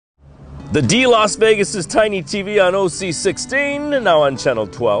The D Las Vegas' Tiny TV on OC16 and now on Channel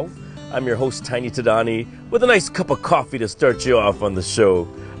 12. I'm your host, Tiny Tadani, with a nice cup of coffee to start you off on the show.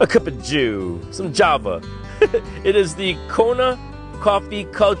 A cup of Jew, some Java. It is the Kona Coffee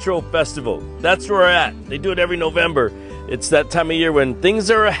Cultural Festival. That's where we're at. They do it every November. It's that time of year when things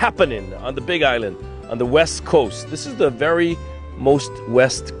are happening on the Big Island, on the West Coast. This is the very most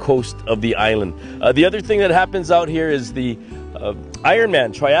west coast of the island. The other thing that happens out here is the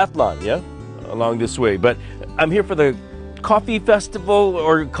Ironman triathlon, yeah, along this way. But I'm here for the coffee festival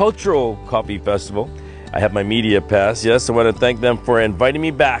or cultural coffee festival. I have my media pass, yes. I want to thank them for inviting me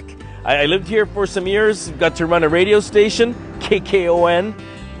back. I lived here for some years, got to run a radio station, Pt.1.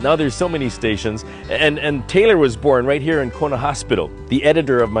 Now there's so many stations. And Taylor was born right here in Kona Hospital, the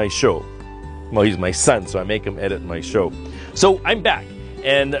editor of my show. Well, he's my son, so I make him edit my show. So I'm back.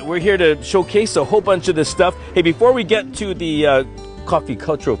 And we're here to showcase a whole bunch of this stuff. Hey, before we get to the Coffee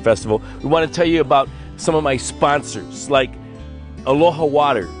Cultural Festival, we want to tell you about some of my sponsors, like Aloha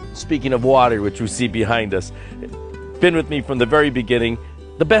Water. Speaking of water, which we see behind us, been with me from the very beginning.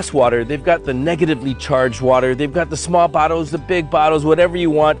 The best water. They've got the negatively charged water. They've got the small bottles, the big bottles, whatever you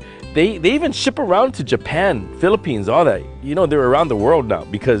want. They even ship around to Japan, Philippines, all that. You know, they're around the world now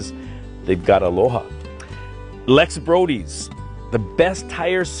because they've got Aloha. Lex Brody's. The best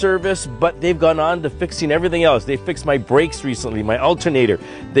tire service, but they've gone on to fixing everything else. They fixed my brakes recently, my alternator.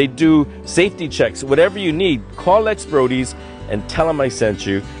 They do safety checks. Whatever you need, call Lex Brody's and tell them I sent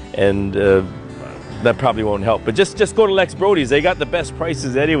you. And that probably won't help. But just go to Lex Brody's. They got the best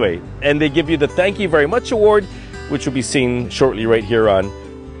prices anyway. And they give you the Thank You Very Much Award, which will be seen shortly right here on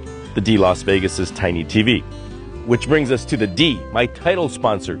the D Las Vegas' Tiny TV. Which brings us to the D, my title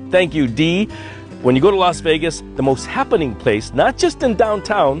sponsor. Thank you, D. When you go to Las Vegas, the most happening place, not just in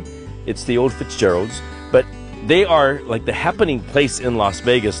downtown, it's the old Fitzgerald's, but they are like the happening place in Las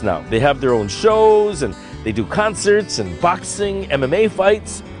Vegas now. They have their own shows and they do concerts and boxing, MMA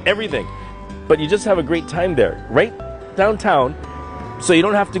fights, everything. But you just have a great time there, right downtown, so you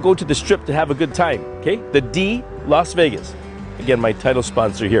don't have to go to the Strip to have a good time, okay? The D, Las Vegas. Again, my title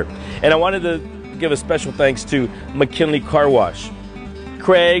sponsor here. And I wanted to give a special thanks to McKinley Car Wash.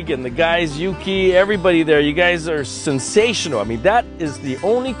 Craig and the guys, Yuki, everybody there, you guys are sensational. I mean, that is the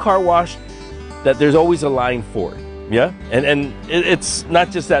only car wash that there's always a line for, yeah? And it's not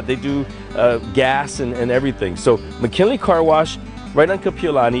just that, they do gas and everything. So McKinley Car Wash, right on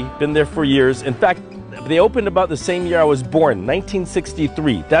Kapiolani, been there for years. In fact, they opened about the same year I was born,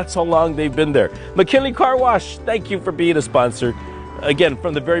 1963. That's how long they've been there. McKinley Car Wash, thank you for being a sponsor. Again,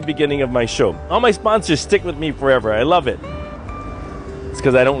 from the very beginning of my show. All my sponsors stick with me forever. I love it. It's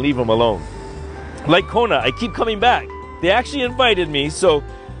because I don't leave them alone. Like Kona, I keep coming back. They actually invited me, so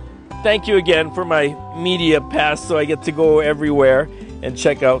thank you again for my media pass so I get to go everywhere and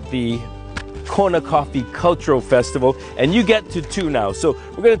check out the Kona Coffee Cultural Festival. And you get to too now. So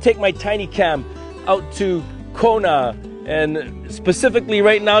we're going to take my tiny cam out to Kona and specifically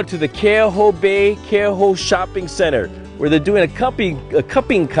right now to the Keaho Bay Keaho Shopping Center where they're doing a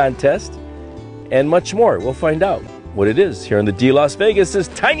cupping contest and much more. We'll find out what it is here on the D Las Vegas'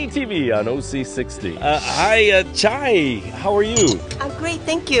 Tiny TV on OC16. Hi, Chai. How are you? I'm great,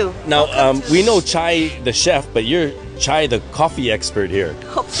 thank you. Now, we know Chai the chef, but you're Chai the coffee expert here.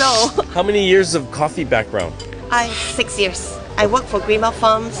 Hope so. How many years of coffee background? 6 years. I worked for Greenwell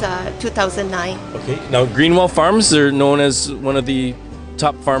Farms 2009. Okay. Now, Greenwell Farms, they're known as one of the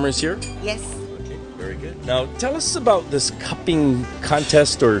top farmers here? Yes. Okay, very good. Now, tell us about this cupping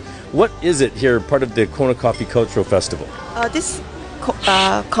contest, or what is it here, part of the Kona Coffee Cultural Festival? This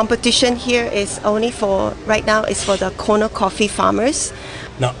competition here is only for, right now, is for the Kona coffee farmers.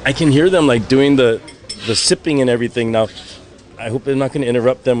 Now, I can hear them like doing the sipping and everything. Now, I hope I'm not going to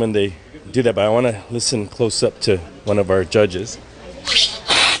interrupt them when they do that, but I want to listen close up to one of our judges.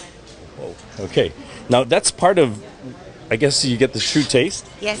 Whoa. Okay. Now, that's part of, I guess you get the true taste?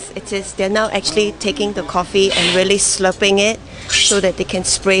 Yes, it is. They're now actually taking the coffee and really slurping it so that they can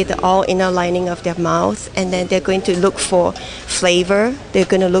spray the all inner lining of their mouth. And then they're going to look for flavor. They're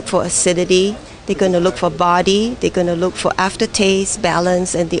going to look for acidity. They're going to look for body. They're going to look for aftertaste,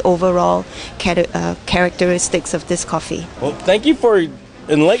 balance, and the overall characteristics of this coffee. Well, thank you for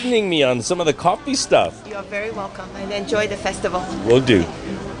enlightening me on some of the coffee stuff. You're very welcome, and enjoy the festival. Will do.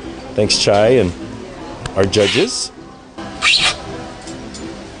 Thanks, Chai, and our judges.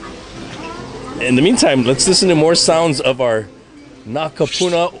 In the meantime, let's listen to more sounds of our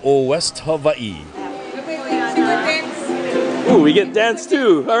Nakapuna o West Hawaii. Ooh, we get dance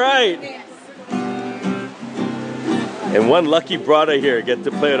too. All right. And one lucky brother here get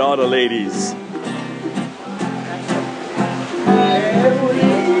to play with all the ladies.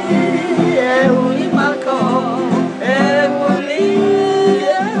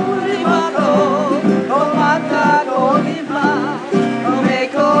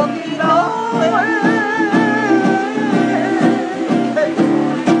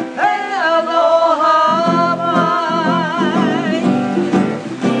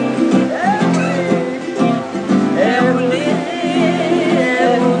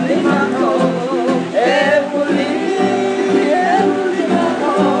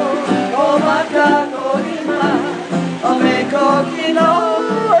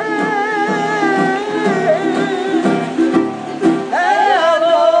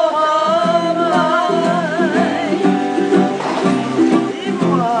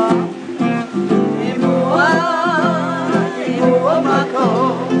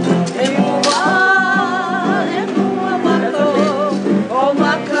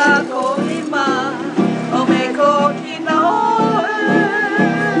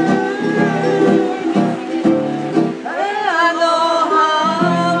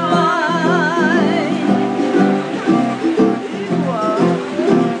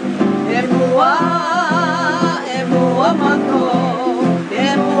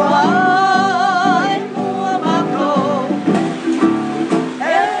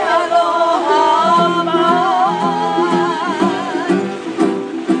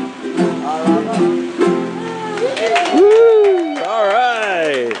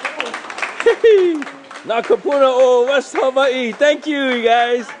 Nakapuna o West Hawaii. Thank you, you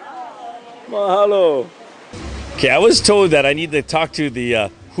guys. Mahalo. Okay, I was told that I need to talk to the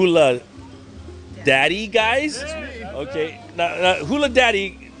Hula Daddy guys. Okay, now Hula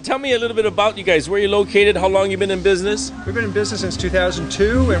Daddy, tell me a little bit about you guys. Where you located? How long you been in business? We've been in business since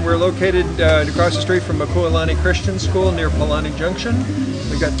 2002, and we're located across the street from Makualani Christian School near Palani Junction.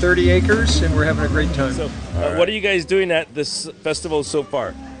 We've got 30 acres, and we're having a great time. So, what are you guys doing at this festival so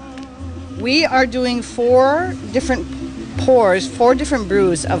far? We are doing 4 different pours, 4 different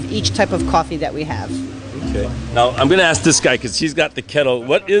brews of each type of coffee that we have. Okay. Now, I'm going to ask this guy because he's got the kettle.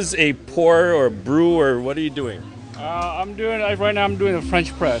 What is a pour or brew, or what are you doing? Right now I'm doing a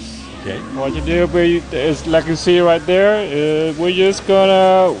French press. Okay. What you do is, like you see right there, we're just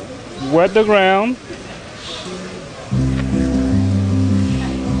gonna wet the ground.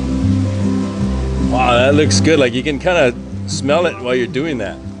 Wow, that looks good. Like you can kind of smell it while you're doing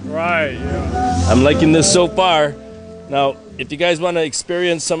that. Right, yeah. I'm liking this so far. Now, if you guys want to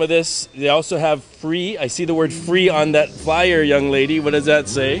experience some of this, they also have free. I see the word free on that flyer, young lady. What does that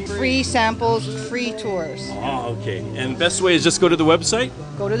say? Free samples, free tours. Oh, okay. And best way is just go to the website?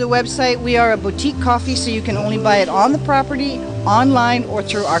 Go to the website. We are a boutique coffee, so you can only buy it on the property, online, or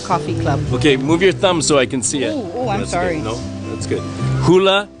through our coffee club. Okay, move your thumb so I can see it. Oh, I'm That's sorry. Good. No, that's good.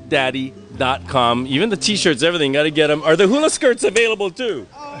 HulaDaddy.com. Even the t-shirts, everything, got to get them. Are the hula skirts available too?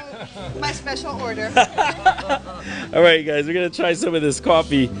 My special order. All right, guys, we're going to try some of this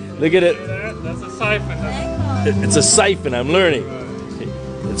coffee. Look at it. That's a siphon. It's a siphon, I'm learning. Okay.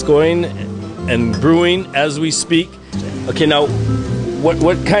 It's going and brewing as we speak. Okay, now,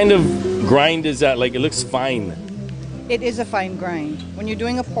 what kind of grind is that? Like, it looks fine. It is a fine grind. When you're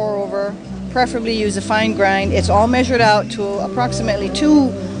doing a pour over, preferably use a fine grind. It's all measured out to approximately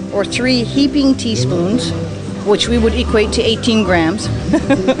 2 or 3 heaping teaspoons, which we would equate to 18 grams.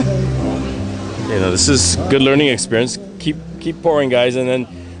 You know, this is good learning experience. Keep pouring, guys, and then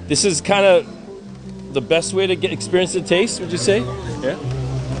this is kind of the best way to experience the taste. Would you say? Yeah.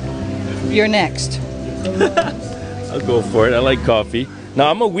 You're next. I'll go for it. I like coffee. Now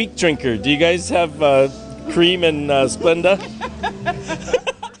I'm a weak drinker. Do you guys have cream and Splenda?